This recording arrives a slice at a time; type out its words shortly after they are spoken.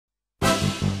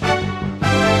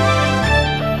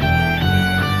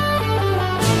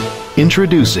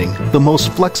Introducing the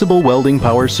most flexible welding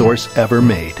power source ever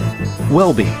made.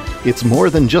 Welbee. It's more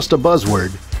than just a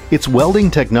buzzword. It's welding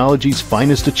technology's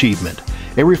finest achievement,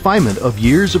 a refinement of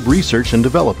years of research and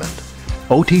development.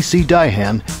 OTC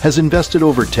Daihan has invested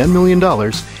over $10 million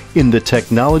in the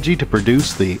technology to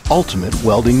produce the ultimate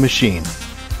welding machine.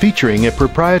 Featuring a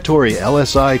proprietary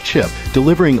LSI chip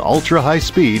delivering ultra-high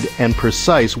speed and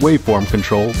precise waveform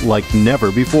control like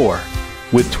never before.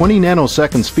 With 20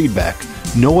 nanoseconds feedback,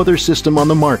 no other system on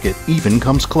the market even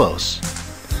comes close.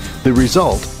 The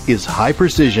result is high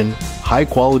precision, high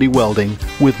quality welding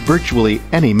with virtually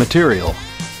any material.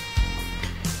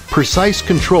 Precise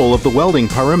control of the welding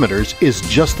parameters is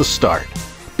just the start.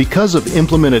 Because of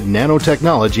implemented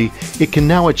nanotechnology, it can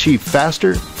now achieve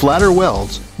faster, flatter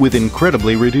welds with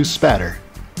incredibly reduced spatter,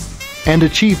 and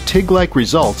achieve TIG-like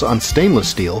results on stainless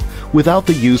steel without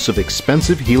the use of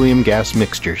expensive helium gas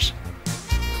mixtures.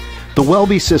 The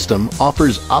Welbee system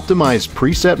offers optimized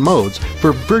preset modes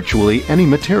for virtually any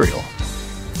material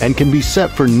and can be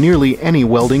set for nearly any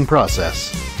welding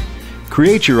process.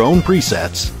 Create your own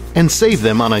presets and save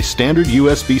them on a standard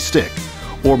USB stick,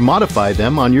 or modify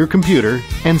them on your computer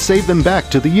and save them back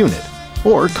to the unit,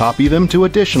 or copy them to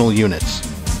additional units.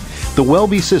 The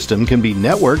Welbee system can be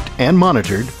networked and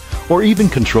monitored, or even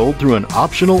controlled through an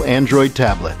optional Android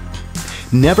tablet.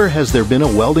 Never has there been a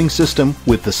welding system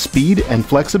with the speed and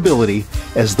flexibility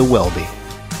as the Welbee.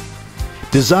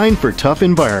 Designed for tough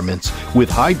environments with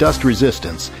high dust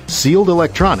resistance, sealed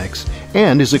electronics,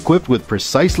 and is equipped with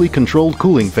precisely controlled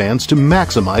cooling fans to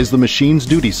maximize the machine's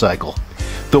duty cycle.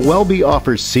 The Welbee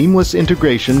offers seamless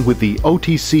integration with the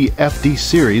OTC FD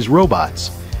series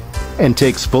robots and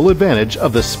takes full advantage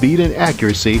of the speed and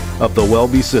accuracy of the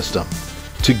Welbee system.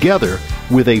 Together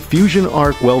with a Fusion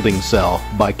Arc welding cell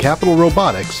by Capital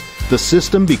Robotics, the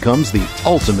system becomes the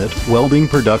ultimate welding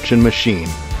production machine.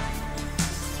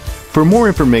 For more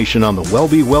information on the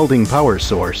Welbee welding power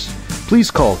source, please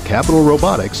call Capital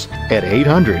Robotics at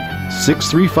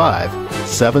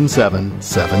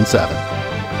 800-635-7777.